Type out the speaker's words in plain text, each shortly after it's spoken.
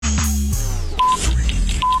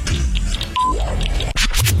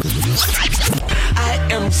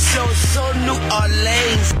So New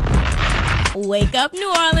Orleans. Wake up, New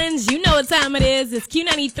Orleans. You know what time it is. It's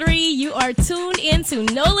Q93. You are tuned into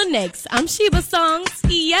NOLA Next. I'm Sheba Songs.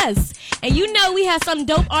 Yes. And you know we have some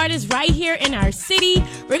dope artists right here in our city.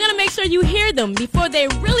 We're going to make sure you hear them before they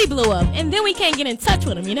really blow up. And then we can't get in touch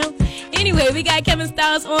with them, you know? Anyway, we got Kevin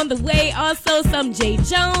Styles on the way. Also some Jay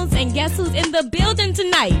Jones. And guess who's in the building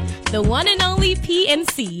tonight? The one and only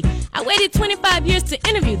PNC. I waited 25 years to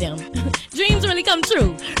interview them. Dreams really come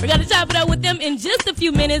true. We're going to chop it up with them in just a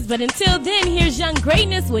few minutes. But until then, here's Young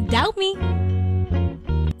Greatness with Doubt Me.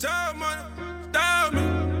 Doubt me.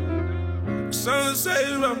 Son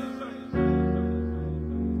say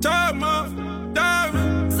doubt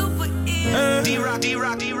me. Super ill. D-Rock.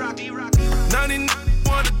 99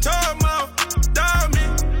 wanna talk more, doubt me.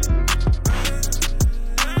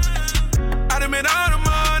 I done made all the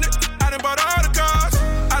money, I done bought all the cars,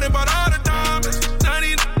 I done bought all the diamonds.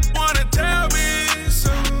 99 wanna tell me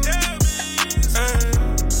so. Yeah.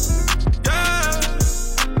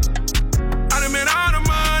 I done made all the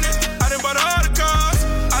money, I done bought all the cars,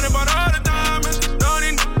 I done bought all the diamonds.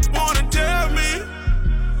 99 wanna tell me.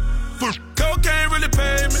 Cocaine really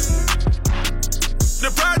paid me. The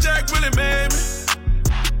project really made me.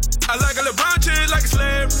 I like a LeBron chick like a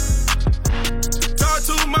slave. Talk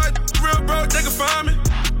too much, real broke, they can find me.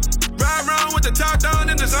 Ride around with the top down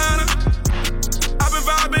in designer. I've been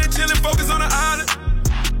vibing, chillin', focus on the island.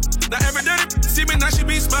 Now every day they see me, now she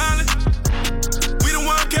be smiling. We the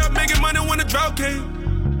one kept making money when the drought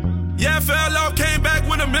came. Yeah, I fell off, came back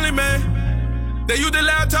with $1 million, man. They used the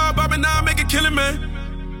laptop, but now I make it killing, man.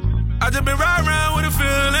 I just been riding around with a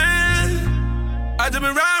feeling. I just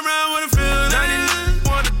been riding around with a feeling. 99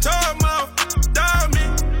 wanna talk more, doubt me.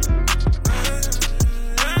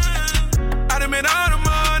 I done made all the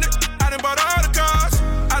money, I done bought all the cars,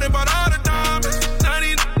 I done bought all the diamonds.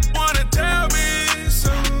 99 wanna tell me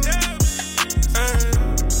so. Yeah.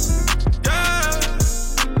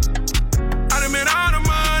 I done made all the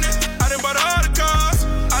money, I done bought all the cars,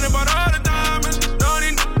 I done bought all the diamonds.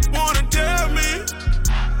 99 wanna tell me.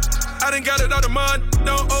 I done got it all the money,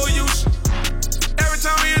 no owe you. Every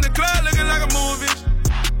time we in the club looking like a movie.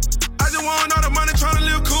 I just want all the money tryna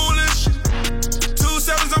live coolish. 2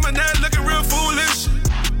 sevens on my neck looking real foolish.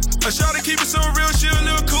 A shawty keep it so real, she a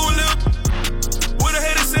little cool lip. With a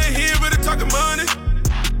hater say he ain't really talking money.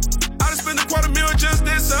 I done spent $250,000 just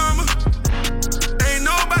this summer. Ain't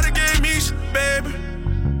nobody gave me shit, baby.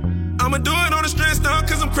 I'ma do it on the strength now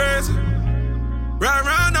cause I'm crazy. Ride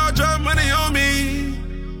around all drug money on me.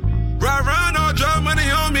 Ride around all drug money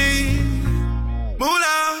on me.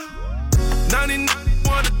 Moolah, 99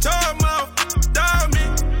 wanna talk more, doubt me.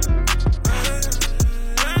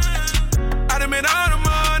 I done made all the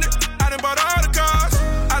money, I done bought all the cars,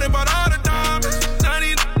 I done bought all the diamonds.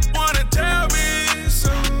 99 wanna tell me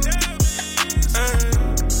so.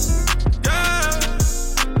 Yeah.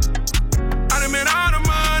 I done made all the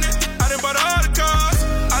money, I done bought all the cars,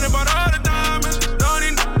 I done bought all the diamonds.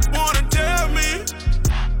 99 wanna tell me.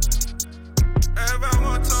 Everybody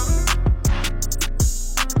wanna talk.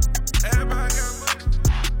 Everybody got money.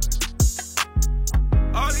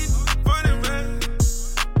 All these funny, man.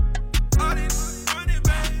 All these funny,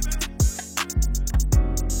 baby.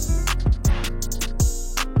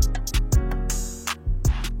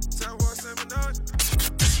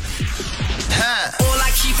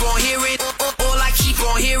 All I keep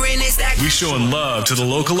on hearing is that. We showing love to the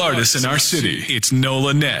local artists in our city. It's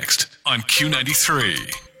NOLA Next on Q93.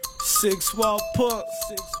 6-wall puck,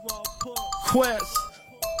 Quest,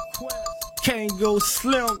 can't go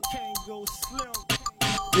slim.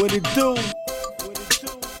 What it do?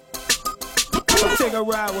 Take a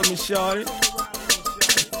ride with me, shorty.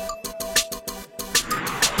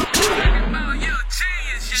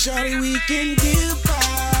 Shorty, we can get by.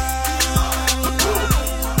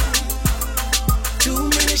 Too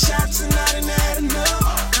many shots and not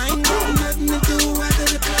enough. I ain't got nothing to do after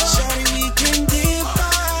the club. Shorty, we can get by.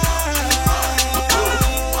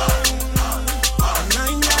 And I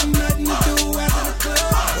ain't got nothing to do after the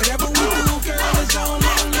club. Whatever we do, girl, is on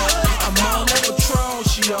that love. I'm on that Patron,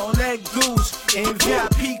 she on that Goose. In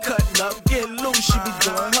VIP cutting up, get loose. She be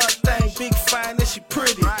doing her thing, big fine and she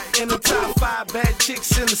pretty. In the top 5 bad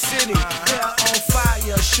chicks in the city. Hair on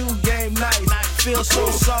fire, shoe game nice. Feel so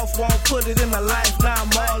soft, won't put it in my life. Now I'm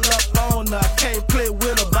all up on her, can't play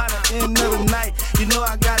with her. By the end of the night, you know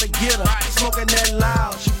I gotta get her. Smoking that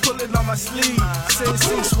loud, she pulling on my sleeve. Say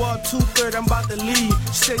 6-1, 2-3, I'm about to leave.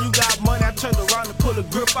 She said you got money, I turned around and pull a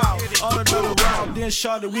grip out. All another round, then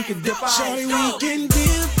shorty we can dip out. Shorty we can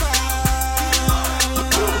dip out.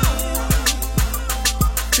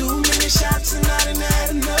 Too many shots and not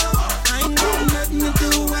enough. I ain't got nothing to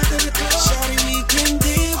do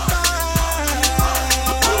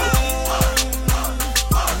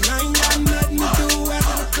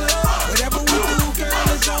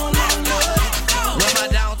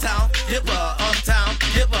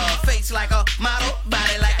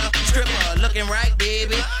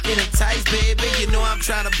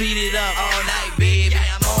tryna beat it up all night, baby.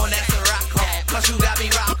 I'm on that rock hard, plus you got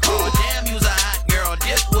me rock hard. Damn, you's a hot girl,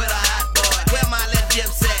 dip with a hot boy. Where my left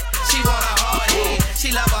dip set? She want a hard head,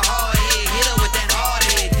 she love a hard head. Hit her with that hard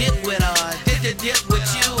head, dip with her, dip with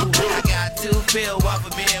you. I got two pills, one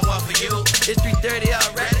for me and one for you. It's 3:30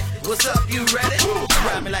 already. What's up, you ready?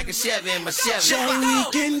 Ride me like a Chevy in my Chevy. Shall we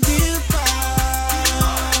can dip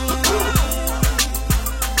out?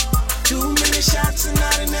 Too many shots and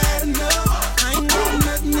not enough. I ain't got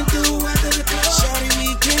nothing to do after the club. Shorty,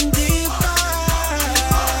 we can dip out.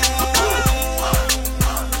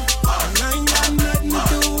 I ain't got nothing to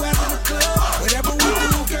do after the club. Whatever we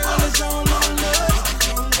do, girl, it's all on us.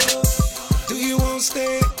 Do you want to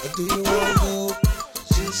stay or do you want to go?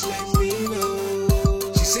 Just let me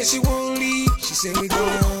know. She said she won't leave. She said we go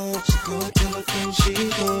home. She gon' tell her friends she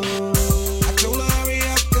go. I told her hurry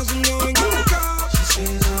up 'cause I'm going to get the car. She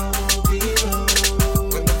says I won't be long.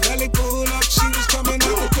 When the belly pulled up, she was coming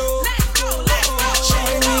out the door.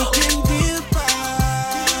 Shawty, we can dip out.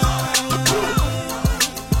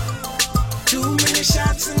 Too many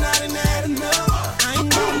shots and not enough. I ain't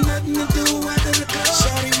got nothing to do after the club.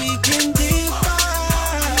 Shawty, we can dip out.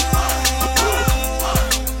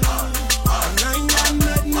 I ain't got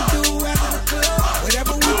nothing to do after the club.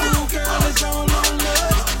 Whatever we do, girl, it's all on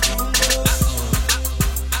us.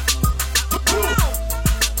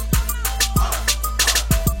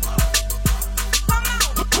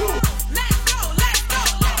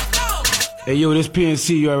 Hey, yo, this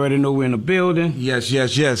PNC, you already know we're in the building. Yes.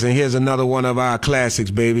 And here's another one of our classics,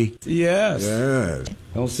 baby. Yes. Yes.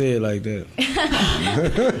 Don't say it like that.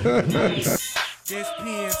 This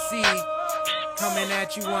PNC coming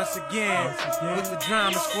at you once again with the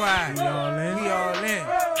Drama Squad. We all in.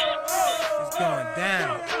 It's going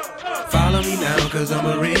down. Follow me now, 'cause I'm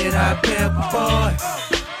a red hot pepper boy.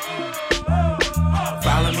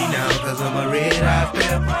 Follow me now, 'cause I'm a red hot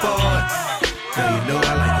pepper boy. Girl, you know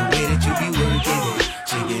I like the way that you be working it.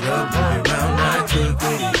 Shake it up, move it round, not twerk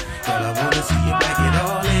with it. Girl, I wanna see you back it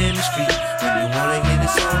all in the street. When you wanna hear the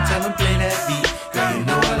song, tell them play that beat. Girl, you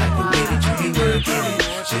know I like the way that you be working it.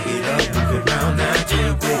 Shake it up, move it round, not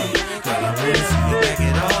twerk with it. Girl, I wanna see you back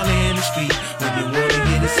it all in the street. When you wanna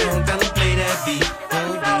hear the song, tell them play that beat.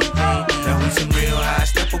 Oh, DJ. Now we some real high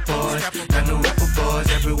stepper boys. Not no rapper boys.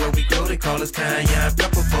 Everywhere we go, they call us Kanye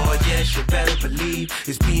Pepper boys. Yes, you better believe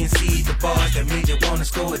it's PNC, the boys that made you wanna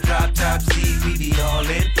score a drop top C. We be all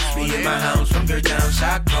in. Me and my house from Georgetown,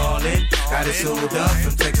 shot calling. Got it sold up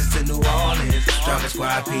from Texas to New Orleans. Drama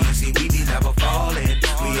Squad PNC, we be never falling.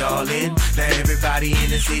 We all in. Now everybody in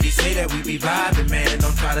the city say that we be vibing, man.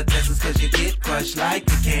 Don't try to test us 'cause you get crushed like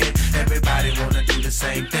you can. Everybody wanna do the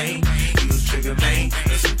same thing. Use trigger main,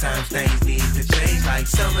 but sometimes things need to change. Like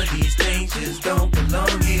some of these things just don't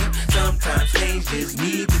belong here. Sometimes things just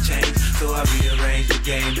need to change. So I rearrange the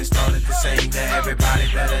game and started to sing that everybody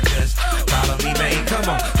better just follow me, man. Come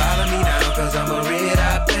on, follow me now, 'cause I'm a red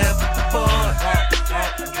hot pepper boy.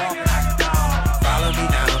 Follow me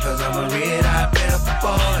now, 'cause I'm a red hot pepper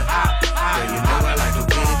boy. Girl, you know I like the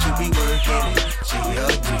way that you be working it. Shake it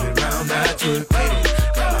up, move it round, not twerk with it.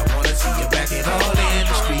 Girl, I wanna see you back it all in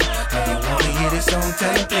the street. If you wanna hear this song,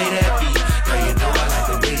 tell them play that beat. Girl, you know I like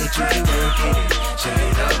the way that you be working it. Shake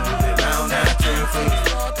it up, move it round, not twerk with it.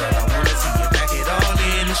 Girl, I wanna see you back it all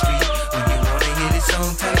in the street. When you wanna hear this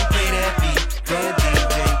song, tell them play that beat. Go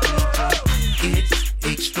DJ. It's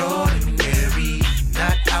extraordinary,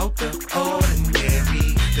 not out the ordinary.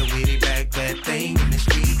 The way they back that thing in the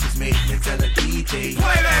street just make me tell a DJ.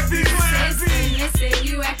 Play that beat, play that beat. They say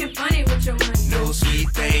you acting funny with your money. No sweet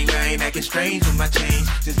thing, I ain't acting strange with my change.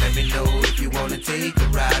 Just let me know if you wanna take a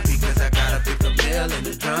ride, because I got a big meal in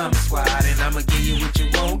the Drama Squad, and I'ma give you what you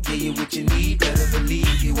want, give you what you need. Better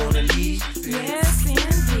believe you wanna leave. Yes,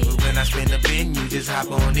 indeed. But when I spin the bin, you just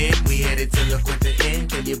hop on in. We headed to look at the end.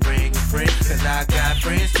 Can you bring a friend? 'Cause I got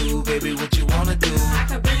friends too, baby. What you wanna do? I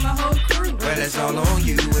could bring my whole crew. Well, it's all on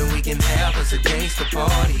you, and we can have us a gangster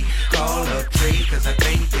party. Call up Trey, 'cause I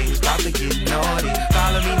think things about to get naughty.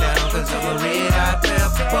 Follow me now, 'cause I'm a red hot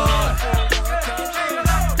pepper boy.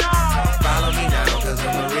 Follow me now, 'cause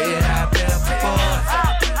I'm a red hot pepper boy.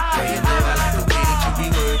 Girl, you know I like the way that you be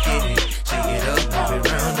working it. Shake it up, move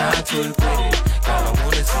it round, not twerk with it. Girl, I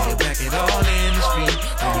wanna see you back it all in the street.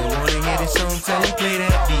 When you wanna hear this song, tell me play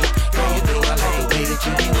that beat. Girl, you know I like the way that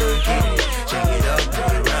you be working it. Shake it up,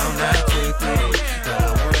 move it round, not twerk with it. Girl,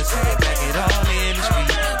 I wanna see you back it all in the street.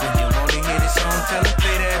 When you wanna hear this song, tell me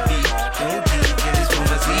play that beat. Don't get this for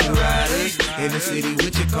my Z-Riders. In the city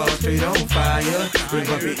with your car straight on fire. Bring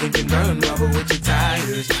up your engine, burn rubber with your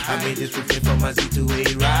tires. I made this wicked for my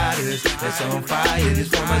Z2A riders. That's on fire, this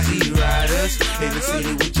for my Z-Riders. In the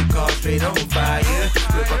city with your car straight on fire.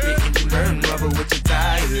 Whip up your engine, burn rubber with your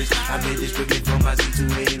tires. I made this strictly for my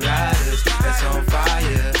C280 riders that's on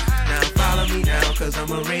fire. Now follow me now, cause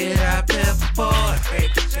I'm a red hot pepper boy.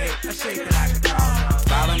 Shake, shake it like a dog.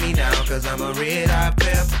 Follow me now, cause I'm a red hot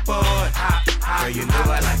pepper boy. Girl, you know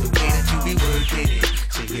I like the way that you be working it.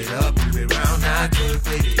 Shake it up, move it around, now twerk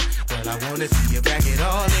with it. Well, I wanna see you back it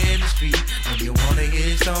all in the street. When you wanna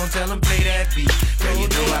hear a song, tell them play that beat. Girl, you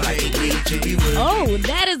know I like the way that you be working. Oh,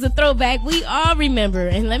 that is a throwback we all remember.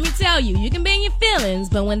 And let me tell you, you can be in your feelings,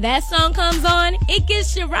 but when that song comes on, it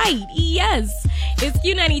gets you right. Yes. It's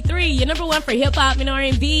Q93, your number one for hip-hop and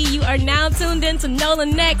R&B. You are now tuned in to NOLA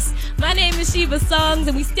Next. My name is Sheba Songs,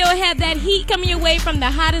 and we still have that heat coming your way from the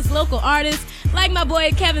hottest local artists, like my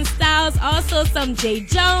boy Kevin Styles, also some Jay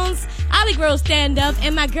Jones, Ollie Grove Stand Up,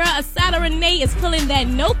 and my girl Asada Renee is pulling that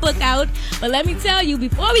notebook out. But let me tell you,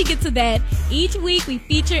 before we get to that, each week we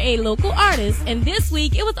feature a local artist, and this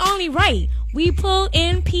week it was only right. We pulled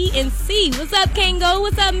in P&C. What's up, Kango?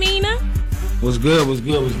 What's up, Mina? What's good?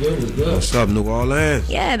 What's up, New Orleans?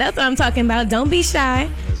 Yeah, that's what I'm talking about. Don't be shy.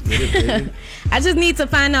 Let's get it, baby. I just need to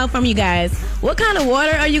find out from you guys, what kind of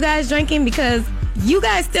water are you guys drinking? Because you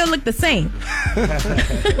guys still look the same.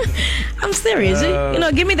 I'm serious.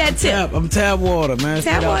 Give me that tip. I'm tap water, man.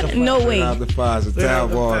 Tap water? No way. Out the faucet,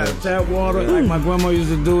 tap water. Tap water, like my grandma used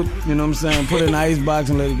to do, you know what I'm saying? Put it in the ice box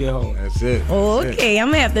and let it get home. That's it. Okay, I'm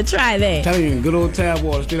going to have to try that. Telling you, good old tap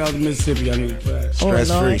water, straight out of Mississippi, I need to try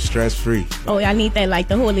it. Stress free. Oh, I need that like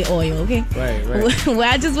the holy oil, okay? Right. Well,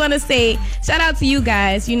 I just want to say, shout out to you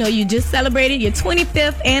guys. You know, you just celebrated your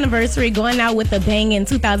 25th anniversary, going out with a bang in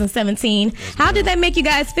 2017. How did that make you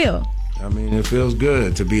guys feel? I mean, it feels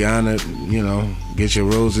good to be honored, get your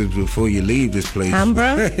roses before you leave this place. Bro.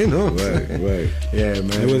 Right. Yeah,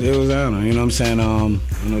 man. It was an honor, you know what I'm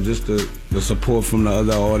saying? Just the support from the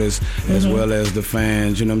other artists as well as the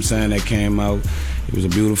fans, you know what I'm saying, that came out. It was a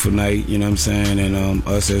beautiful night, you know what I'm saying, and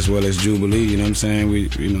us as well as Jubilee, you know what I'm saying, we,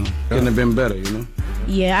 couldn't have been better,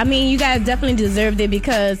 Yeah, I mean, you guys definitely deserved it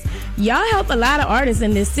because y'all help a lot of artists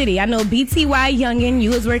in this city. I know BTY Youngin,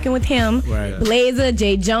 you was working with him, right. Blazer,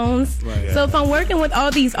 Jay Jones. Right. So if I'm working with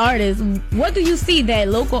all these artists, what do you see that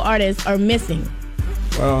local artists are missing?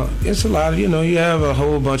 Well, it's a lot of, you have a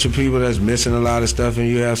whole bunch of people that's missing a lot of stuff, and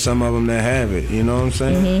you have some of them that have it, you know what I'm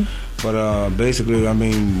saying? But basically, I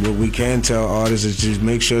mean, what we can tell artists is just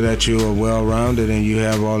make sure that you are well-rounded and you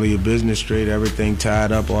have all of your business straight, everything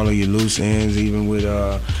tied up, all of your loose ends, even with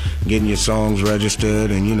getting your songs registered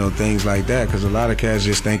and, things like that. Because a lot of cats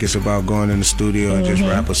just think it's about going in the studio and just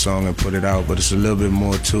rap a song and put it out. But it's a little bit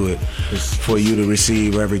more to it for you to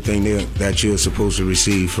receive everything that you're supposed to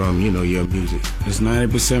receive from, your music. It's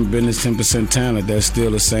 90% business, 10% talent. That's still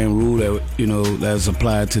the same rule that, that's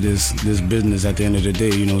applied to this business at the end of the day,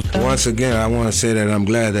 Once again, I want to say that I'm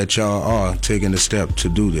glad that y'all are taking the step to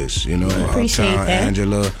do this. Appreciate Uptown, that.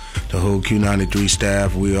 Angela, the whole Q93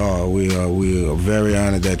 staff, we are very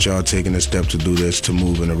honored that y'all taking the step to do this, to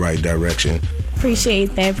move in the right direction.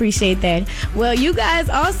 Appreciate that. Well, you guys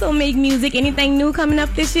also make music. Anything new coming up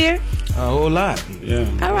this year? A whole lot. Yeah.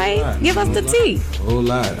 All right. Give us the tea. A whole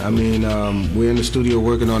lot. I mean, we're in the studio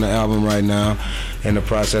working on the album right now, in the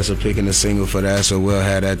process of picking a single for that, so we'll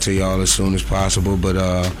have that to y'all as soon as possible.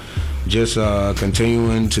 But just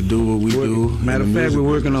continuing to do what we do. Matter of fact, we're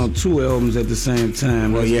working on 2 albums at the same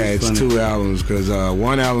time. Well, yeah, it's funny. 2 albums because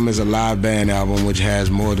one album is a live band album, which has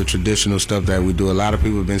more of the traditional stuff that we do. A lot of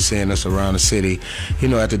people have been seeing us around the city,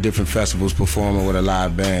 at the different festivals performing with a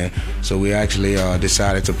live band. So we actually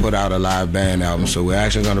decided to put out a live band album. So we're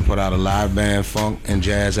actually going to put out a live band funk and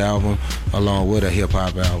jazz album along with a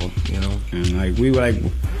hip-hop album, And we were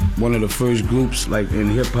one of the first groups in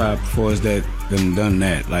hip-hop for us that done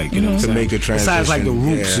that, to make the transition. Besides the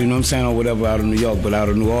Roots, yeah. you know what I'm saying, or whatever out of New York, but out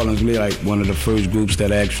of New Orleans, we're one of the first groups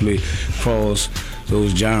that actually crossed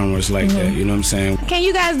those genres that, you know what I'm saying? Can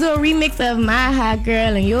you guys do a remix of My Hot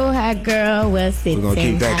Girl and Your Hot Girl? We're going to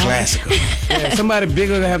keep that classical. Yeah, somebody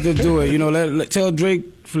bigger to have to do it, tell Drake,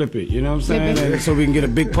 flip it, you know what I'm saying? So we can get a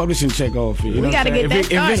big publishing check off it. You know we got to get that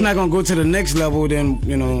started. If it's not going to go to the next level, then,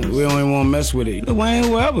 we don't even want to mess with it. Wayne,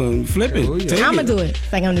 whoever, flip it. I'm going to do it.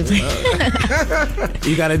 Like I'm just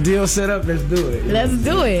You got a deal set up, let's do it. Let's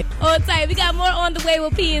do it. Hold tight. We got more on the way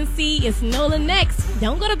with PNC. It's NOLA Next.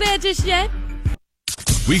 Don't go to bed just yet.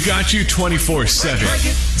 We got you 24/7.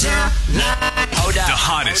 The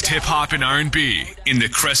hottest hip hop and R&B in the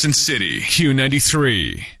Crescent City.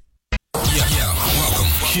 Q93. Welcome.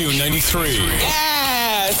 Q93.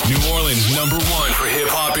 Yes! New Orleans #1 for hip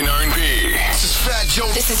hop and R&B. This is Fat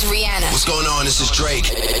This is Rihanna. What's going on? This is Drake.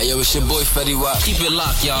 Hey, yo, it's your boy Fetty Wap. Keep it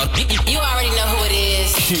locked, y'all. You already know who it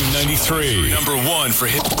is. Q93, number one for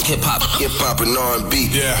hip hop. Hip hop and R&B.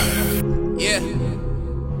 Yeah.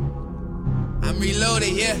 I'm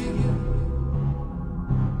reloaded, yeah.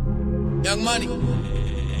 Young Money.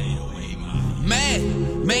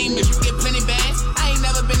 Man, main bitch get plenty bands. I ain't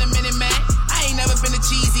never been a minute man. I ain't never been a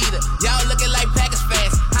cheese eater. Y'all looking like Packers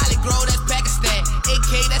fans. Holly Grove, that's Pakistan.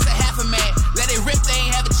 AK, that's a half a man. Let it rip, they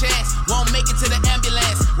ain't have a chance. Won't make it to the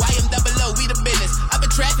ambulance. YMWO, we the business. Up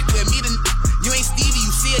in traffic with me, you ain't Stevie,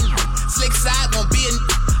 you see it. Slick side, gon' be a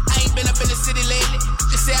I ain't been up in the city lately.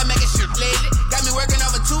 Just say I'm making shit lately. Got me working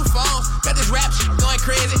over 2 phones. Got this rap shit going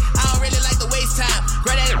crazy. I don't really like to waste time.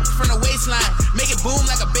 Grab that from the waistline. Make it boom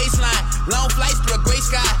like a baseline. Long flights through a gray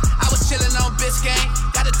sky. I was chilling on Biscayne.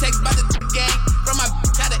 Got a text by the gang. From my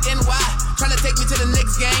out of NY. Trying to take me to the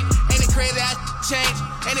Knicks game. Ain't it crazy how change?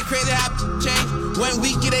 Ain't it crazy how change? 1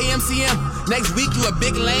 week get AMCM. Next week you a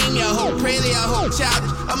big lame. Your whole crazy, your whole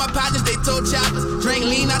childish. All my partners, they told choppers. Drink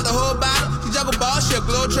lean out the whole bottle. You juggle ball, she a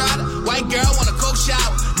glow trotter. White girl want a coke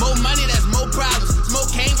shower. More money, that's more problems. Smoke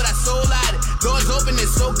came, but I sold out it. Doors open,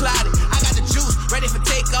 it's so clouded. I got the juice, ready for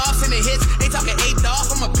takeoffs and the hits. Ain't talking 8 dog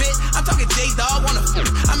from a pit. I'm talking J-Dog, wanna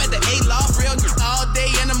I'm at the 8 loft, real all day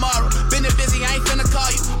and tomorrow. Been busy, I ain't finna call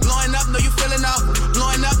you. Blowing up, know you feeling awful.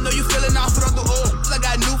 Blowing up, know you feeling awful. Off the old, I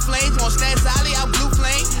got new flames. Won't stand solid, out blue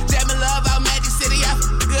flame. Jamming love out Magic City. I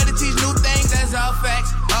good to teach new things. That's all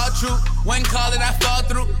facts, all true. One call that I fall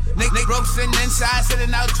through. Nick broke sitting inside,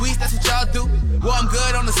 sitting out tweets. That's what y'all do. Well, I'm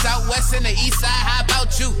good on the southwest and the east side. How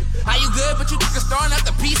about you? How you good? But you just throwing up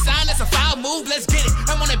the peace sign. That's a foul move. Let's get it.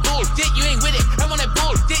 I'm on that bullshit. You ain't with it. I'm on that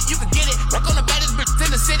bullshit. You can get it. Rock on the baddest bitch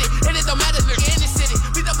in the city. And it don't matter if you're in the city.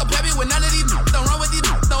 We don't compare me with none of these. Don't run with these.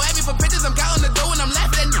 Don't ask me for pictures. I'm counting the dough and I'm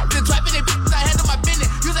laughing at the trapping they I handle my business.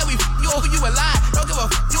 You said we you over you a lie. Don't give a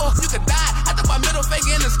you could die. I threw my middle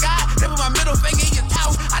finger in the sky. They put my middle finger in your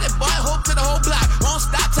house. I done bought hope to the whole block. Won't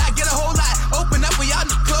stop till I get a whole lot. Open up when y'all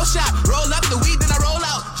close shop. Roll up the weed, then I roll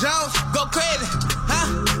out. Jones, go crazy, huh?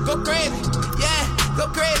 Go crazy, yeah. Go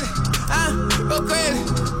crazy, huh? Go crazy,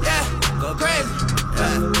 yeah. Go crazy,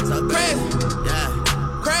 so crazy, yeah.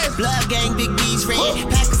 Crazy. Blood gang, big B's red.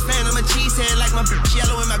 Packers fan, I'm a cheesehead. Like my bitch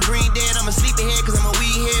yellow and my green dead. I'm a sleepyhead cause I'm a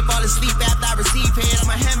weed head. Fall asleep after I receive head. I'm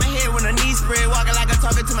a hammerhead when her knees spread. Walking like I'm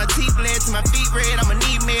talking to my teeth bled. To my feet red. I'ma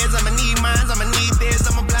need meds, I'ma need mines, I'ma need this.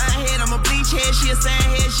 I'm a blind head, I'm a bleach head. She a sand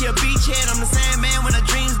head, she a beach head. I'm the same man when her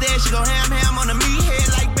dreams dead. She go ham on the meat head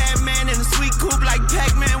like Batman in a sweet coupe like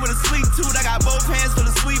Pac-Man with a sweet tooth. I got both hands for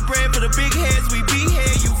the sweet bread. For the big heads, we be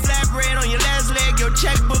here. You flat bread on your last leg. Your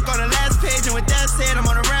checkbook on the last page. And with that said, I'm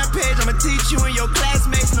on a rampage. I'ma teach you and your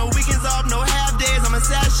classmates. No weekends off, no half days. I'm a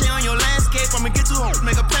sachet on your landscape. I'ma get you home,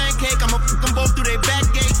 make a pancake. I'ma fuck them both through their back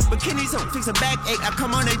gate. Bikinis don't fix a backache. I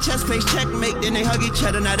come on their chest face, checkmate. Then they hug each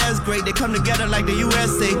other. Now that's great. They come together like the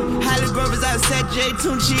USA. Holly Grove is out set. J.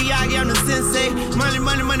 Tunchi, Yagi, I'm the sensei. Money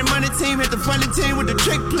team. Hit the funny team with the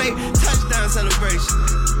trick play. Touchdown celebration.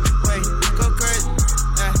 Wait, go crazy.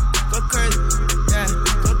 Yeah, go crazy. Yeah,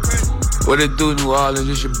 go crazy. What it do, New Orleans?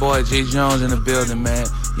 It's your boy Jay Jones in the building, man.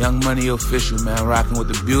 Young Money official, man. Rocking with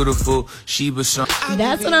the beautiful Sheba song.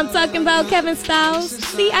 That's what I'm talking about, Kevin Styles.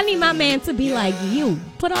 See, I need my man to be like you.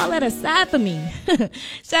 Put all that aside for me.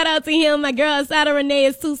 Shout out to him. My girl Asada Renee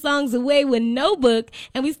is 2 songs away with No Book.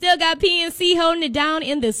 And we still got PNC holding it down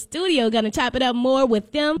in the studio. Gonna chop it up more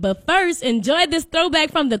with them. But first, enjoy this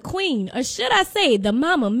throwback from the Queen. Or should I say, the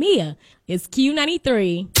Mamma Mia. It's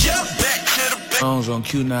Q93. Songs on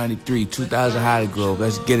Q93, 2000 Holly Grove.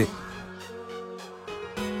 Let's get it.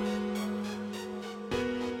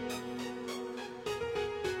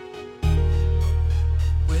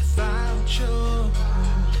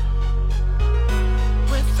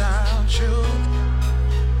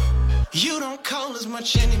 You don't call as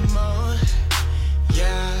much anymore,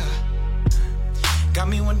 yeah. Got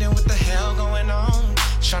me wondering what the hell going on.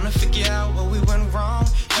 Trying to figure out what we went wrong.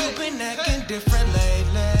 You've been acting different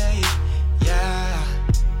lately, yeah.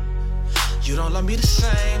 You don't love me the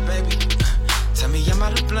same, baby. Tell me am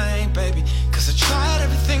I to blame, baby. Cause I tried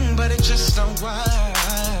everything but it just don't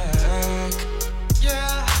work,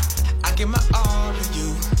 yeah. I give my all to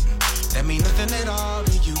you. That mean nothing at all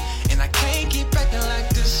to you. And I can't keep acting like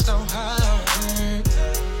this don't hurt.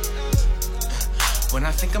 When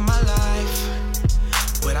I think of my life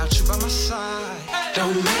without you by my side,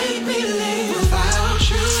 don't make me live without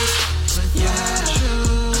you. Without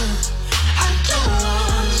you, I don't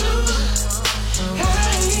want to.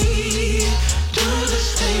 Hey, do this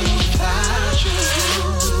thing without you.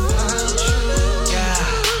 Without you, yeah.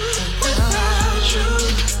 Without you,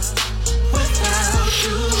 without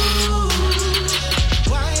you.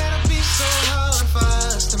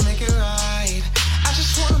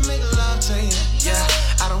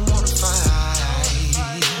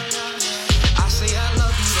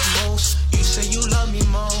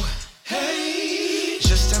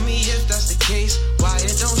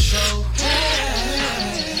 don't show.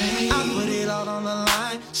 Hey, I put it all on the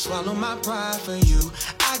line, swallow my pride for you.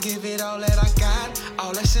 I give it all that I got,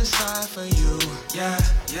 all that's inside for you. Yeah,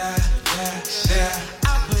 yeah, yeah, yeah.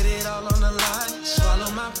 I put it all on the line,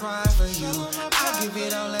 swallow my pride for you. I give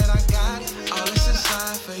it all that I got, all that's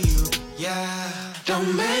inside for you. Yeah.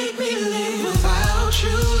 Don't make me live without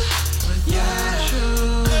you. Without you,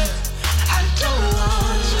 I don't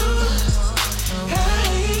want to.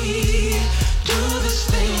 Hey, do this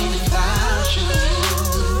thing without you.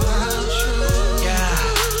 Without you, yeah.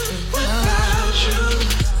 Without you,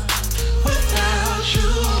 without you.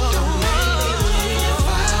 Don't make me live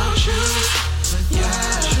without you.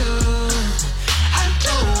 Without you, I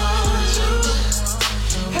don't want to.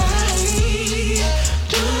 Hey,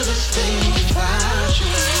 do this thing without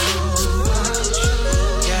you.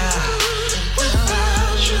 Yeah.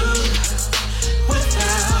 Without you,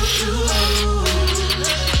 without you,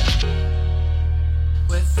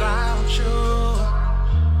 without you.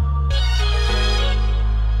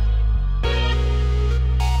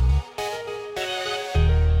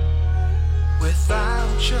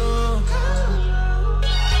 Without you,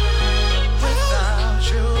 without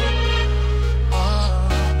you,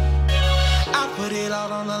 I put it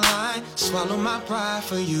all on the line, swallow my pride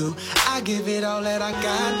for you. I give it all that I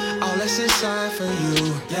got, all that's inside for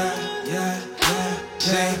you. Yeah, yeah, yeah,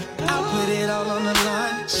 yeah. I put it all on the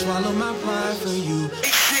line, swallow my pride for you.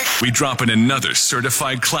 We drop in another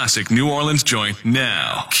certified classic New Orleans joint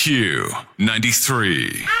now.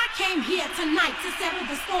 Q93. I came here tonight to settle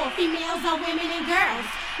the score, females or women and girls.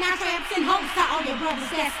 Now traps and hoes to all your brothers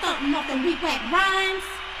that's stunting off them weak whack rhymes.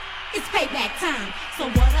 It's payback time. So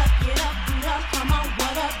what up, get up, boot up, come on,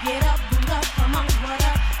 what up, get up, boot up, come on, what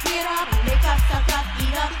up, get up, lick up, suck up,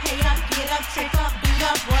 eat up, hate up, get up, trick up, boot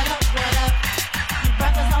up, what up, what up. You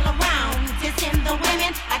brothers all around, dissing the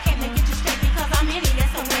women. I came to get you straight because I'm in it, yes,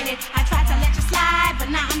 I'm winning. I tried to let you slide, but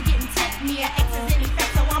now I'm getting tipped. Me an X is in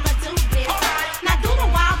effect, so I'ma do this. Now do the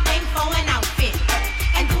wild thing for an outfit,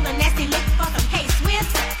 and do the nasty lick for some K-Swiss.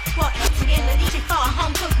 Well, incidentally, for a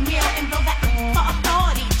home-cooked meal, and blow that for a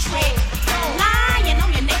party trick. Lying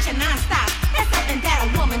on your nature non-stop, that's something that a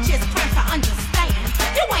woman just tries to understand.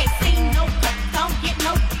 You ain't seen no cook, don't get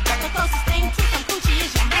no. The closest thing to some coochie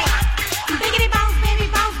is your hand. Biggity bounce,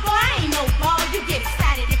 baby bounce, boy, I ain't no ball. You get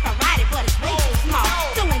excited if I ride it, but it's way too small.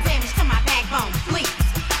 Doing damage to my backbone, please.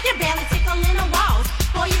 You're barely tickling the walls.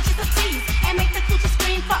 Boy, you're just a tease, and make the coochie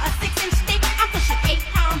scream for a 6-inch stick. I'm pushing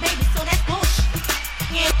 8-pound baby, so that's bullshit.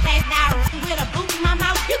 Yeah, that now with a boot in my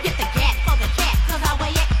mouth, you get the gat for the cat, cause I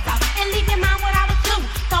weigh it out and leave your mind without a clue.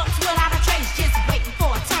 Thoughts without a trace, just waiting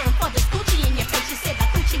for a turn for this coochie in your face. You said the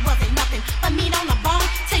coochie wasn't nothing but meat on the bone,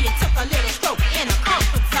 till you took a little stroke in a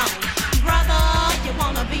comfort zone. Brother, you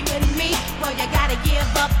wanna be with me? Well, you gotta give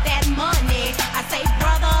up that money. I say,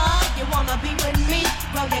 brother, you wanna be with me?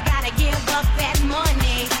 Well, you gotta give up that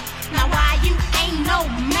money. Now why you ain't no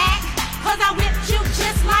Mac? Cause I whipped you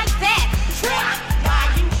just like that. Trick. Why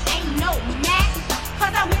you ain't no Mac?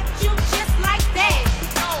 Cause I whipped you just like that.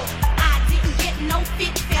 I didn't get no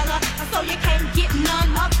fit, fella, so you can't get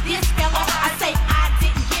none of this, fella. I say I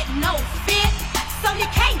didn't get no fit, so you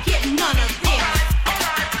can't get none of this.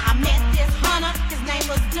 I met this hunter, his name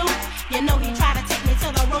was Duke. You know he tried to take me to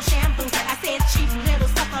the Rochambeau. I said, cheap little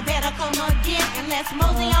sucker, better come again, and let's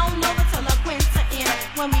mosey on over to La Quinta Inn.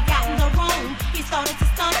 When we got in the room, he started to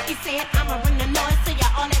stunt. He said, I'ma bring the noise to you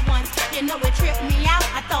all at once. You know it tripped me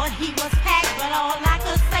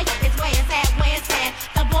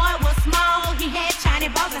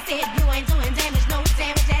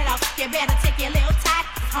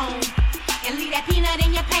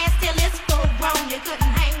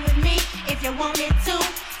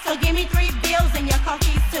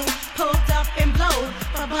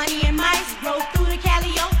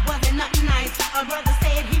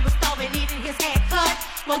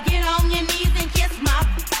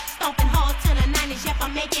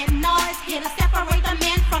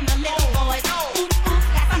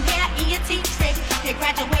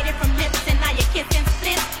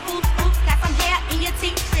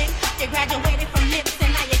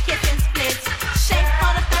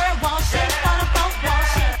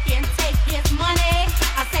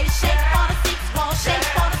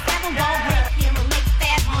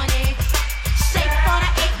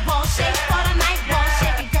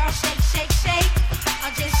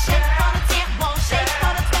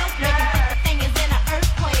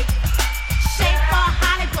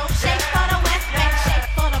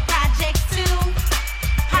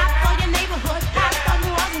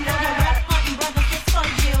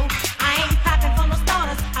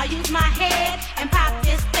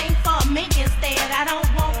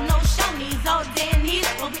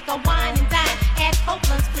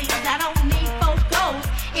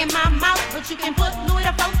but you can put Louis the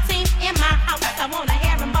 14th in my house. I want a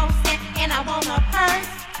herringbone set and I want a purse.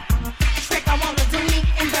 Trick, I want to do me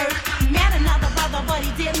and Bird. Met another brother, but he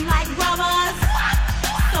didn't like rubbers,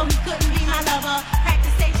 so he couldn't be my lover.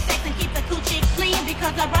 Practice safe sex and keep the coochie clean,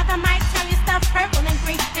 because a brother might turn your stuff purple and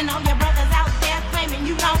green. And all your brothers out there claiming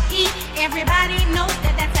you don't eat, everybody knows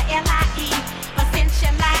that that's a L-I-E. But since you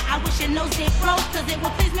lie, I wish you know zero, cause it will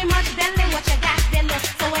please me much better than what you got there. Look,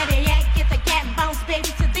 so where they at? Get the cat bounce, baby,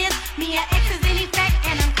 to this. Me and X is in effect,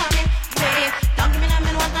 and I'm coming with it. Don't give me that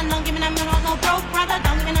middle one, don't give me that middle one, no broke brother.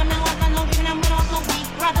 Don't give me that middle one, don't give me that middle one, no weak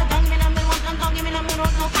brother. Don't give me that middle one, don't give me that middle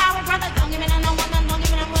one, no coward brother. Don't give me that no one, don't give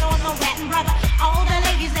me that middle one, no ratting brother. All the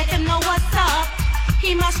ladies, let them know what's up.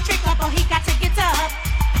 He must trick up or he got to get up.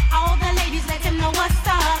 All the ladies, let him know what's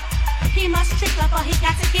up. He must trick up or he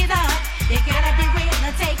got to get up. You gotta be real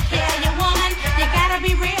to take care of your woman. You gotta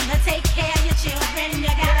be real to take care of your children. You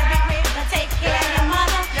gotta be real to take care of your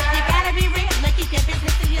mother. You gotta be real to keep your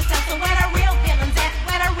business to yourself. So where the real villains at?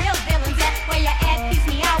 Where the real villains at? Where you at? Piece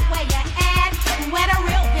me out. Where you at? Where the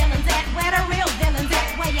real villains at? Where the real villains at?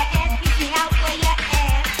 Where you at? Piece me out. Where you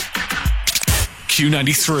at?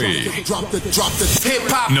 Q93. Drop the hip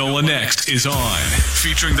hop. NOLA Next is on,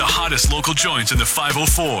 featuring the hottest local joints in the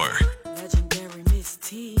 504. Legendary Miss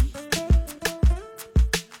T.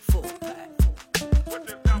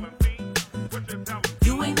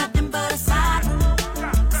 You ain't nothing but a side.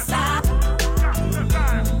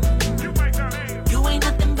 You ain't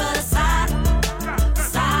nothing but a side.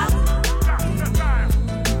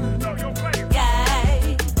 Yeah.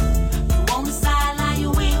 You on the sideline,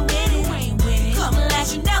 you ain't with it. Come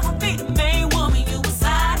last, you never be the main woman. You a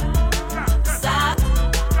side.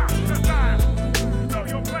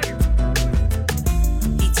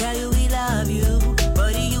 He tell you he love you,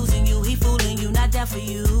 but he using you, he fooling you, not there for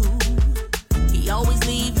you. He always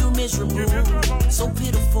leave you miserable, so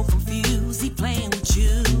pitiful, confused. He playing with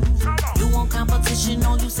you. You want competition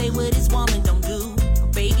on you, say what his woman don't do.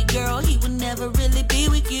 But baby girl, he would never really be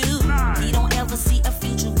with you. He don't ever see a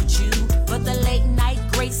future with you, but the late night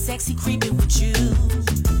great sex, he creeping with you.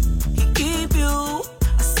 He give you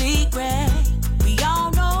a secret. We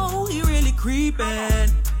all know he really creeping.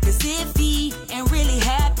 Cause if he ain't really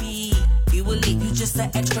happy, he will leave you just an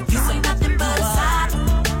extra piece. You ain't nothing but a side.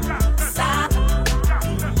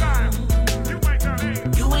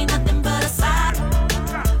 You ain't nothing but a side.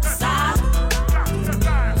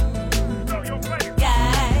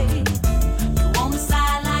 Yeah. You on the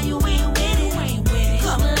sideline, you ain't with it.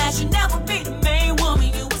 Come last, you never be the main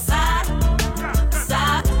woman. You a side.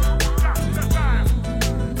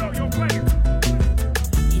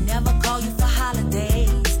 He never call you for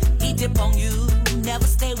holidays. He dip on you, never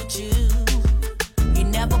stay with you. He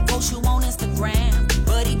never post you on Instagram,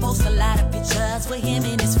 but he posts a lot of pictures with him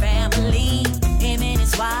and his family, him and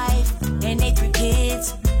his wife, and they 3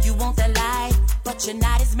 kids. You want that life, but you're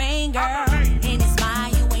not his main girl. In his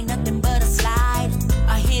mind, you ain't nothing but a slide,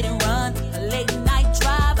 a hit and run, a late night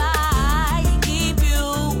drive-by. He keep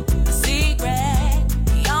you a secret.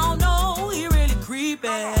 We all know he really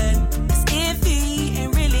creeping. 'Cause if he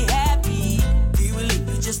ain't really happy, he will leave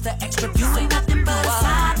you just an extra. You ain't nothing but a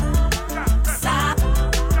side.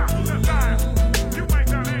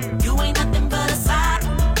 You ain't nothing but a side.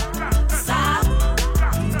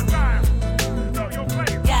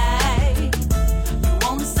 Yeah. You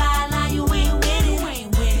on the sideline, you ain't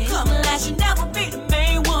with it. Come last, you never be the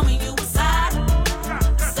main woman. You a side.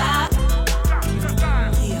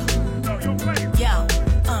 Yeah.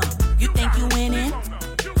 You think you winning,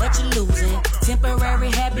 but you losing.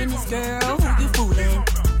 Temporary happiness, girl, who you fooling?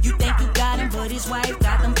 You think you got him, but his wife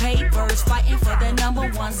got them papers. Fighting for the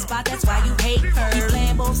 #1 spot, that's why you hate her. He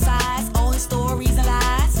playing both sides, all his stories and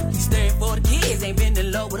lies. He staying for the kids, ain't been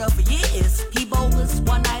in love with her for years. He bogus,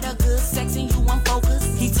 one night of good sex and you unfocused.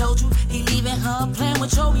 He told you he leaving her, playing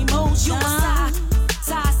with your emotions. You a side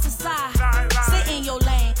to side, stay in your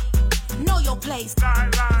lane, know your place.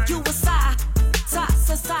 You a side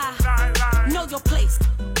to side, know your place,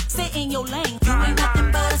 stay in your lane. You ain't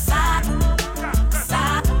nothing but a side.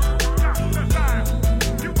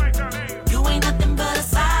 You ain't nothing but a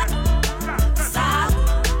side.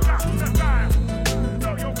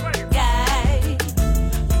 Yeah.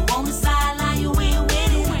 You on the sideline, you ain't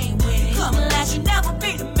with it. Come last, you never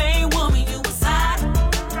be the main woman. You a side.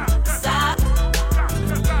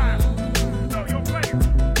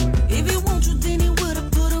 If he want you, then he would've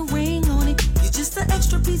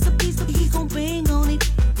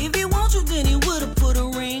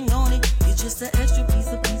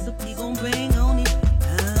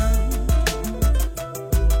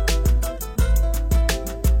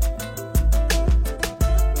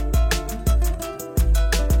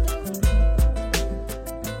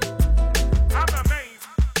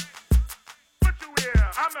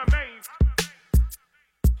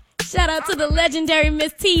out to the legendary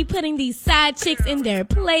Miss T putting these side chicks in their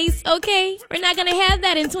place, okay? We're not gonna have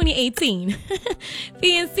that in 2018.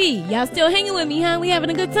 PNC, y'all still hanging with me, huh? We having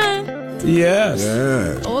a good time? Yes.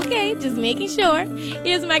 Yeah. Okay, just making sure.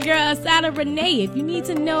 Here's my girl Asada Renee. If you need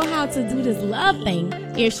to know how to do this love thing,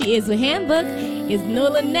 here she is with Handbook. It's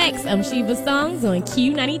NOLA next. I'm Sheba Songs on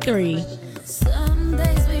Q93. Some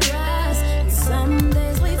days we rise, and some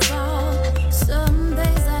days we fall. Some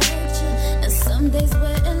days I hate you, and some days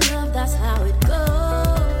we're in love. That's how it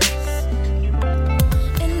goes.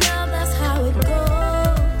 In love, that's how it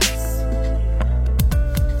goes.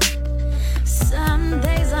 Some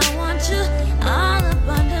days I want you all up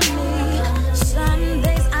under me. Some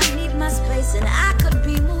days I need my space, and I could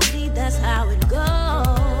be moody. That's how it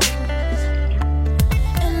goes.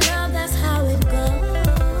 In love, that's how it goes.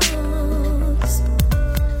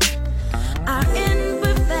 Our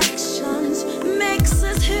imperfections makes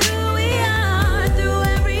us who we are. Through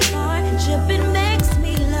every hardship, it makes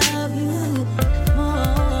me love you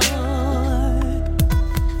more.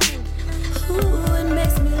 Ooh, it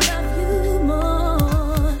makes me love you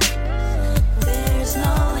more. There's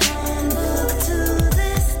no handbook to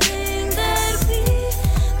this thing that we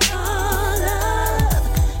call love.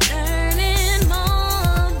 Learning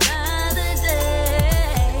more by the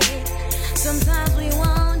day. Sometimes we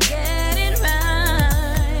won't get it right.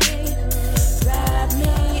 Wrap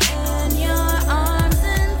me in your arms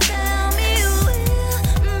and tell me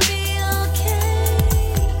we'll be okay.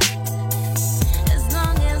 As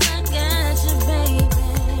long as I got you, baby.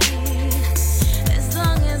 As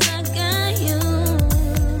long as I got you.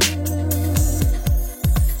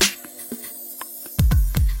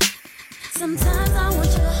 Sometimes I want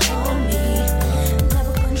you to hold me,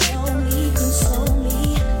 never control me, console me.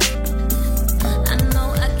 I know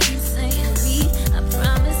I keep saying we. I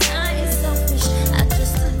promise I ain't selfish. I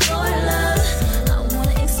just adore love. I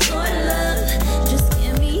wanna explore love. Just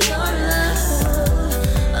give me your love.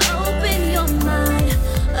 Open your mind,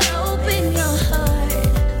 open your heart.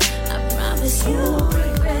 I promise you won't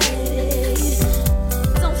regret it.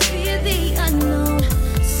 Don't fear the unknown,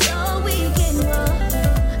 so we can grow.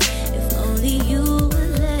 If only you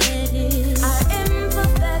would let it. Our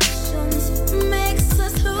imperfections makes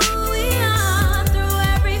us who we are. Through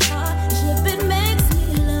every hardship, it makes me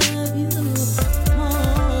love you more.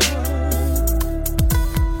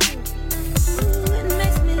 Ooh, it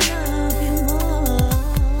makes me love you more.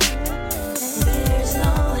 There's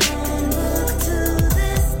no handbook to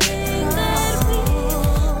this thing that we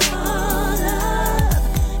call love.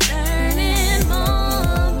 Learning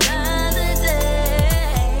more by the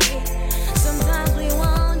day. Sometimes we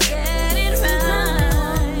won't get it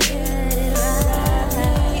right. Wrap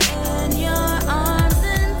me in your arms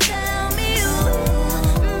and tell me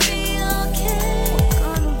we'll be okay.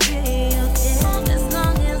 Gonna be okay. As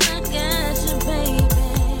long as I got you, baby.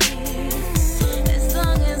 As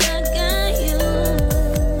long as I got you.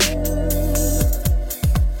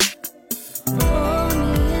 Hold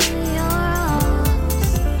me in your arms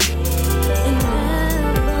and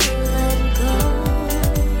never let go.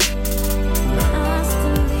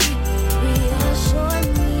 Constantly reassure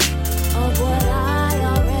me of what I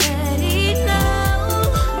already know.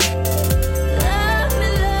 Love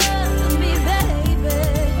me, baby.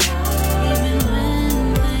 Even when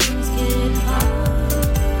things get hard,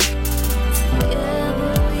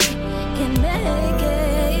 together we can make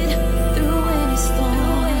it through any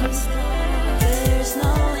storm. There's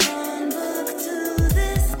no handbook to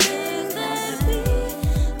this thing that we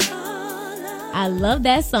call love. I love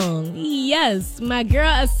that song. Yes, my girl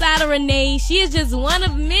Asada Renee, she is just one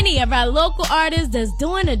of many of our local artists that's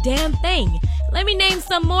doing a damn thing. Let me name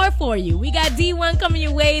some more for you. We got D1 coming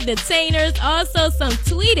your way, The Tainers, also some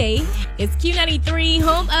Tweety. It's Q93,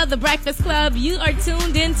 home of the Breakfast Club. You are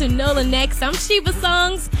tuned in to NOLA next. I'm Sheba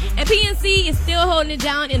Songs, and PNC is still holding it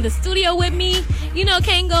down in the studio with me. You know,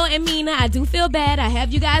 Kango and Mina, I do feel bad. I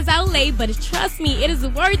have you guys out late, but trust me, it is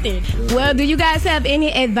worth it. Well, do you guys have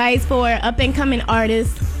any advice for up-and-coming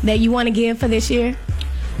artists that you want to give for this year?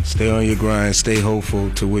 Stay on your grind. Stay hopeful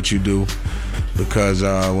to what you do. Because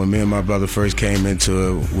when me and my brother first came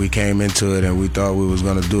into it, we came into it and we thought we was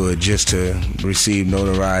gonna do it just to receive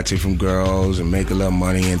notoriety from girls and make a little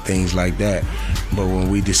money and things like that. But when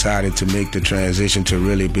we decided to make the transition to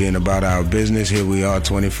really being about our business, here we are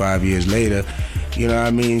 25 years later, you know what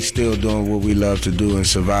I mean, still doing what we love to do and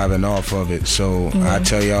surviving off of it. So I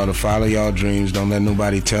tell y'all to follow y'all dreams. Don't let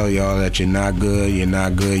nobody tell y'all that you're not good, you're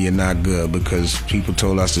not good, you're not good, because people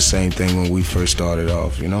told us the same thing when we first started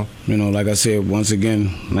off, you know? You know, like I said, once again,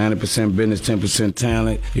 90% business, 10%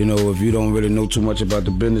 talent. You know, if you don't really know too much about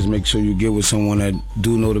the business, make sure you get with someone that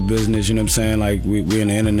do know the business, you know what I'm saying? Like, we're in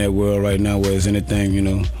the internet world right now where it's anything, you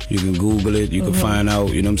know, you can Google it, you can find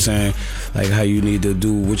out, you know what I'm saying? Like, how you need to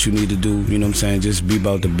do what you need to do, you know what I'm saying? Just be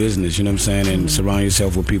about the business, you know what I'm saying? And surround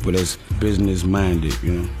yourself with people that's business-minded,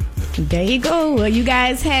 you know? There you go. Well, you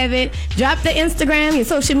guys have it. Drop the Instagram, your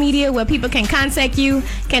social media, where people can contact you.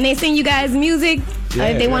 Can they send you guys music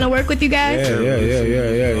if they want to work with you guys? Yeah.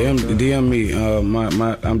 DM me.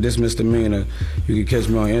 I'm this misdemeanor. You can catch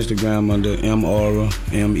me on Instagram under MAURA,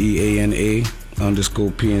 MEANA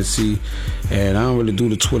 _PNC. And I don't really do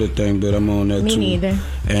the Twitter thing, but I'm on there too. Me neither.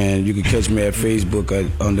 And you can catch me at Facebook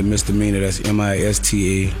under misdemeanor. That's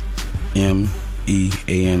MISTAMEANA. You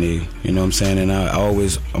know what I'm saying? And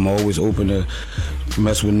I'm always open to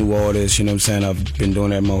mess with new artists, you know what I'm saying? I've been doing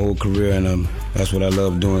that my whole career, and that's what I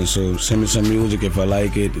love doing. So send me some music if I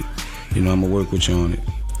like it. You know, I'm gonna work with you on it.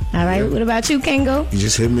 All right, what about you, Kango? You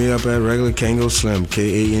just hit me up at regular Kango Slim,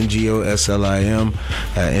 KANGOSLIM,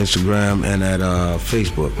 at Instagram and at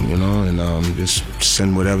Facebook, you know, and just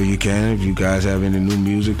send whatever you can. If you guys have any new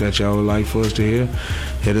music that y'all would like for us to hear,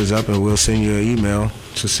 hit us up and we'll send you an email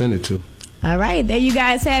to send it to. All right, there you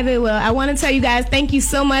guys have it. Well, I want to tell you guys thank you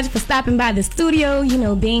so much for stopping by the studio, you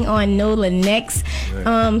know, being on NOLA Next.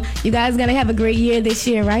 You guys going to have a great year this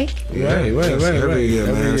year, right? Right. Every year,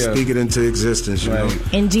 man. Speak it into existence, you know.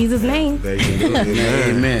 In Jesus' name. There you go.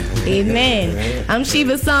 Amen. I'm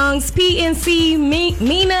Sheba Songs, PNC,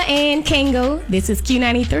 Mina, and Kango. This is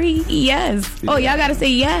Q93. Yes. Oh, y'all got to say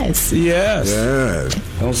yes. Yes.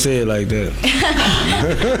 Don't say it like that.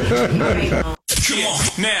 Come on,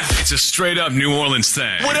 now. It's a straight up New Orleans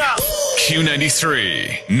thing. What up?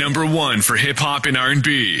 Q93, #1 for hip hop and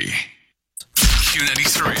R&B.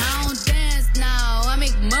 Q93. I don't dance now, I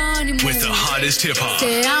make money move. With the hottest hip hop.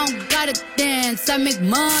 Say I don't gotta dance, I make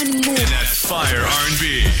money move. And that fire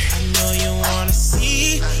R&B. I know you wanna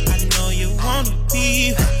see, I know you wanna be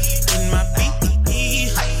in my BBD,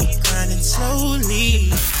 grinding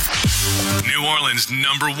slowly. New Orleans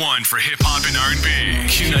 #1 for hip hop and R&B.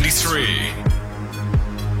 Q93.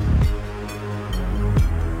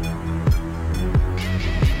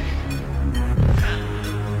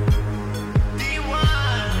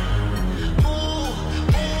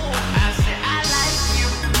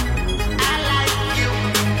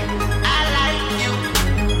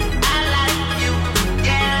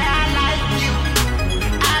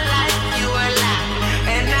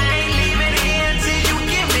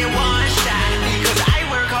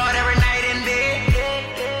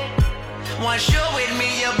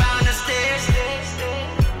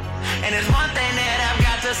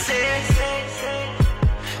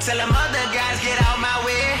 Tell them other guys get out my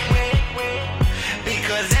way,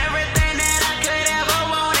 because everything that I could ever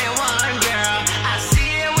want in one girl, I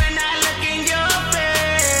see it when I look in your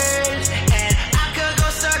face. And I could go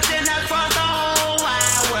searching across the whole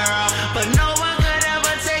wide world, but no one could ever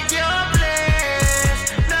take your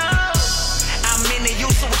place. No, I'm into you,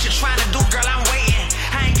 so what you trying to do, girl? I'm waiting.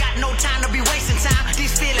 I ain't got no time to be wasting time.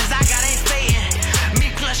 These feelings I got ain't fading. Me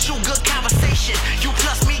plus you, good conversation. You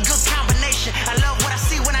plus me, good combination. I love what I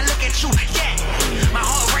see when I look at you, yeah. My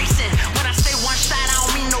heart racing. When I say one shot, I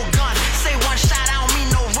don't mean no gun. Say one shot, I don't mean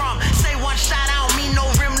no rum. Say one shot, I don't mean no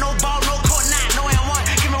rim, no ball, no court, no M1.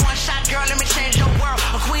 Give me one shot, girl, let me change your world.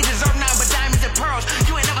 A queen deserve nothing but diamonds and pearls.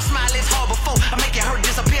 You ain't never smiled this hard before. I make your hurt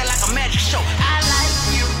disappear like a magic show. I like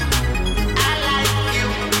you. I like you.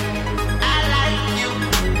 I like you.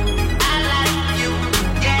 I like you.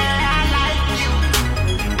 Yeah, I like you.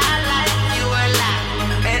 I like you a lot.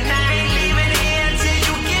 And I ain't leaving here till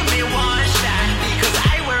you give me one shot, because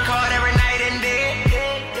I work hard every night and day.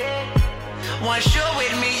 Once you're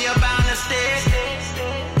with me, you're bound to stay.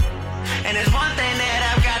 And there's one thing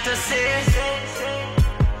that I've got to say.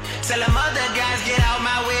 Tell them other guys get out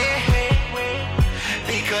my way,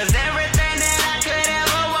 because everything that I could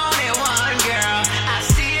ever want in one girl, I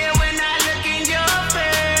see it when I look in your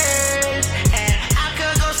face. And I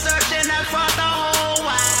could go searching across the whole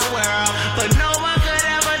wide world, but no one could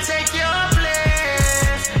ever take your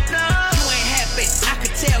place. No, you ain't happy, I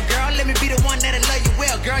could tell, girl. Let me be the one that'll love you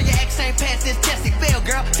well, girl. Your ex ain't passed this test, he failed,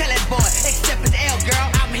 girl. Tell that boy, accept his L, girl.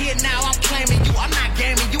 I'm here now, I'm claiming you. I'm not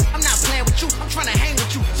gaming you, I'm not playing with you. I'm trying to hang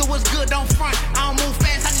with you, so what's good, don't front. I don't move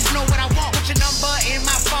fast, I just know what I want. Put your number in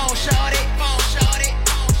my phone, shorty.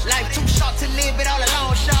 Life too short to live it all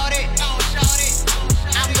alone, shorty.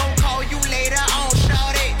 I'm gonna call you later on.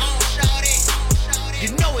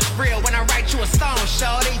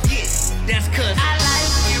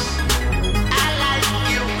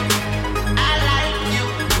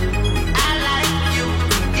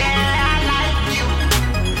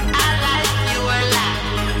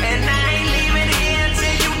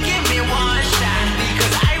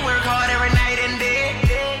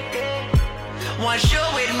 Once you're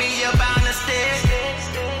with me, you're bound to stick.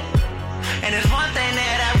 And there's one thing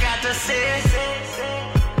that I've got to say.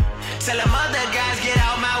 Tell them other guys get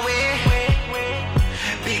out my way.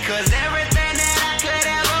 Because everything that I could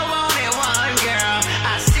ever want in one girl,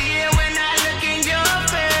 I see it when I look in your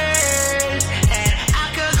face. And I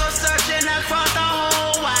could go searching across the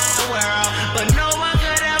whole wide world, but no one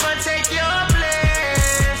could ever take your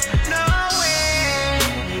place. No way,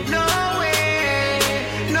 no way,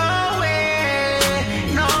 no way,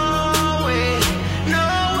 no way, no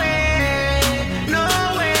way, no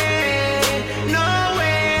way, no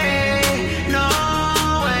way, no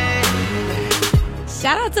way.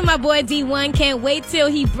 Shout out to my boy D1. Can't wait till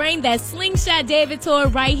he bring that Slingshot David tour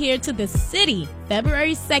right here to the city.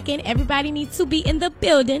 February 2nd. Everybody needs to be in the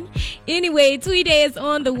building. Anyway, Tweet Day is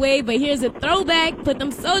on the way, but here's a throwback. Put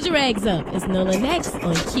them soldier eggs up. It's NOLA next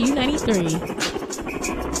on Q93.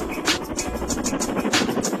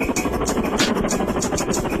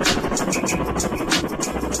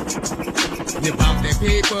 You bought that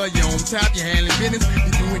paper, you're on top, you're handling business.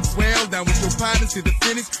 You're doing swell, down with your partners to the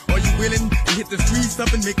finish. Are you willing to hit the streets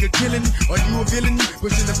up and make a killing? Are you a villain,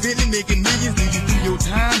 pushing the Bentley, making millions? Do you do your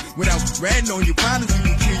time without ratting on your partners? Do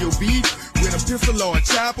you kill your beef with a pistol or a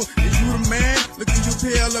chopper? Is you the man? Look at you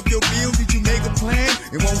pile up your bills. Did you make a plan?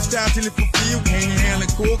 It won't stop till it fulfilled. Can you handle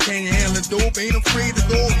coke? Can you handle dope? Ain't afraid to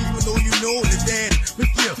go, even though you know the dad.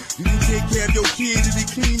 Look here, do you take care of your kids? Is it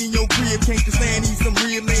clean in your crib? Can't you stand these some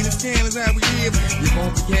real latest scandals how we live? You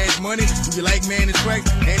gon' be cash money? Do you like man and tracks?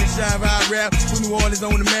 And it's shy I rap, put New Orleans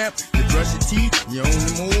on the map. You brush your teeth, you own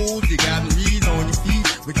the moles, you got the reeds on your feet,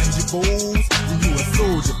 but use your bowls. Then you a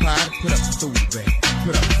soldier, partner, put up a soldier rag,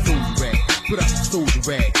 put up a soldier rag, put up a soldier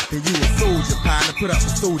rag. Then you a soldier, partner, put up a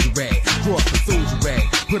soldier rag, grow up a soldier rag,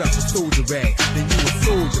 put up a soldier rag. Then you a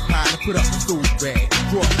soldier, partner, put up a soldier rag,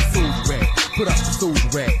 grow up a soldier rag, put up a soldier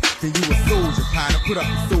rag. Then you a soldier, partner, put up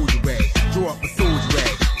a soldier rag, grow up a soldier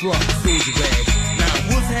rag, grow up a soldier rag. Now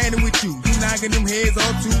what's happening with you? You knocking them heads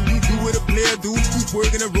off too? You do what a player do, keep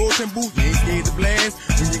working a roach and boot. You ain't scared to blast.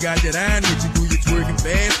 When you got that iron with you, do you twerking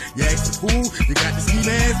fast? You act the fool, you got the ski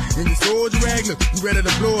mask and your soldier rag. Look, you ready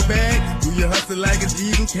to blow a bag? Do you hustle like it's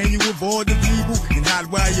eagle? Can you avoid the people? And hot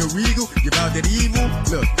wire you're regal? You about that evil?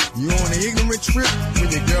 Look, you on an ignorant trip.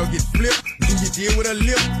 When your girl gets flipped, do you deal with her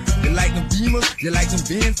lip? You like them Beamers, you like them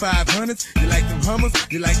Benz 500s, you like them Hummers,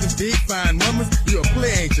 you like them big fine mamas. You a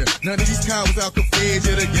play, ain't you? None of these cars out the feds,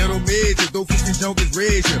 you're the ghetto major. Though 50 junkers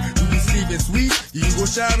raise you. Do you sleep in sweet? You go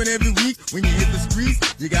shopping every week. When you hit the streets,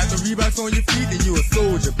 you got the Reeboks on your feet, and you a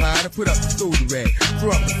soldier, partner. Put up the soldier rag,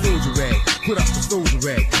 throw up the soldier rag, put up the soldier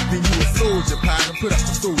rag. Then you a soldier, partner. Put up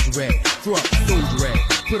the soldier rag, throw up the soldier rag,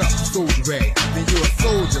 put up the soldier rag. Then you a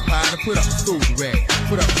soldier, partner. Put up the soldier rag,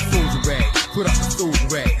 put up the soldier rag, put up the soldier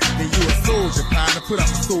rag. Then you a soldier, partner. Put up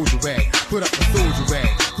the soldier rag, put up the soldier rag,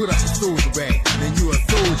 put up the soldier rag. Then you a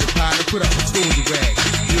soldier, partner. Put up the soldier rag.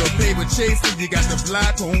 You're a paper chaser, you got the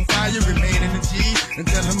block on fire, remain in the G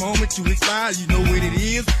until the moment you expire. You know what it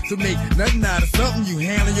is to make nothing out of something. You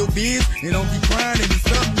handle your biz and don't be crying into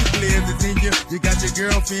something. You players that's in you. You got your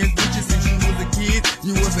girlfriend's bitches since you was a kid.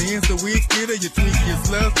 You was an insta wig spitter, you tweak your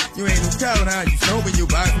slugs. You ain't no coward, how you snowing your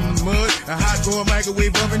body from the mud. A hot girl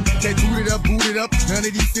microwave oven that boot it up. None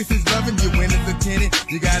of these sisters loving you when it's a tenant.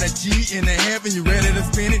 You got a G and a half and you ready to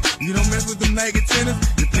spin it. You don't mess with them Nike tennis.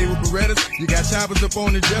 You play with Berettas. You got choppers up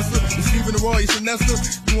on the dresser. You sleep in the wall, you Sinessa.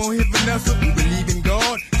 You won't hit Vanessa. You believe in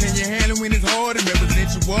God. Can you handle when it's hard and represent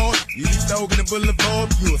your wall? You be stalking the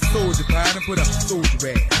boulevard. You a soldier, partner. Put up the soldier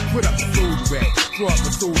rag. Put up the soldier rag. Throw up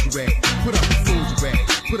the soldier rag. Put up the soldier rag.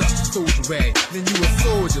 Put up the soldier rag. Then you a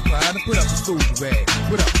soldier, partner. Put up the soldier rag.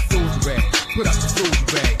 Put up the soldier rag. Put up the soldier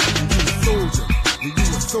rag. Then you a soldier. Then you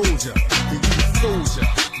a soldier. Then you a soldier.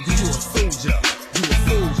 Then you a soldier. You a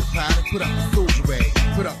soldier, partner. Put up the soldier rag.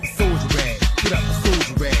 Put up the soldier rag. Put up the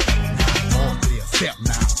soldier rag. Now, horse clear step.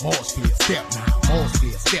 Now, horse clear step. Now, horse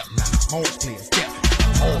clear step. Now, horse clear step.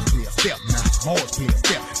 Horse clear step. Now, horse clear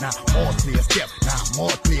step. Now, horse clear step. Now,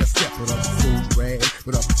 horse clear step. Put up the soldier rag.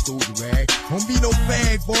 Put up the soldier rag. Don't be no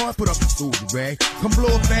fag, boy. Put up the soldier rag. Come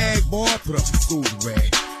blow a bag, boy. Put up the soldier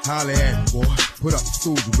rag. Holla at me, boy. Put up the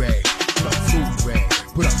soldier rag. Put up the soldier rag.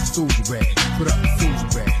 Put up the soldier rag. Put up the soldier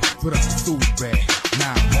rag. Put up the soldier rag.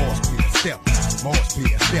 Now, horse clear step. Now, horse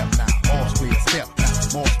clear step. Now, horse clear step.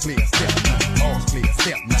 Now, horse clear step. Now, horse clear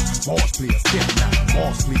step. Now, horse clear step. Now,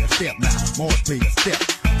 horse clear step. Now, horse clear step.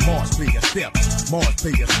 Horse clear step. Horse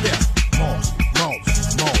clear step. Horse, horse.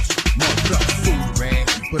 Put up the soldier rag.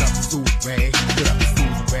 Put up the soldier rag. Put up the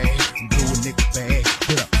soldier rag. Blow a nigga bag.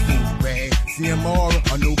 Put up the soldier rag. See him all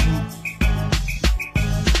or no blue.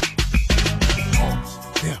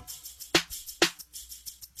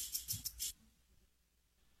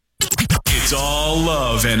 It's all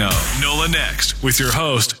love, NO. NOLA next with your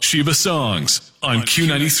host, Sheba Songs on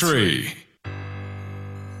Q93.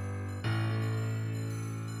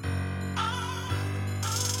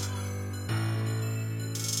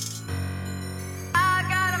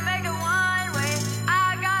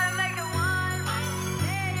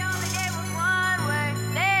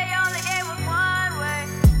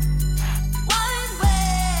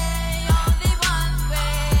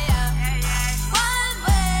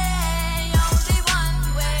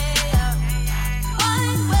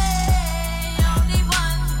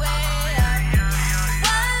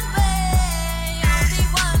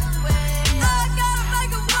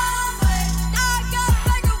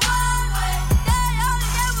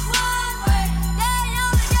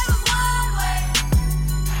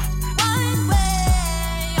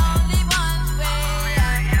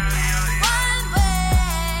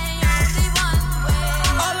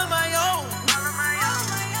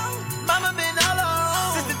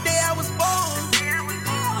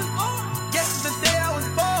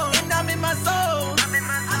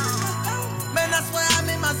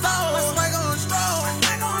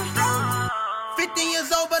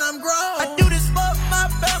 Years old, but I'm grown. I do this for my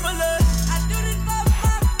family.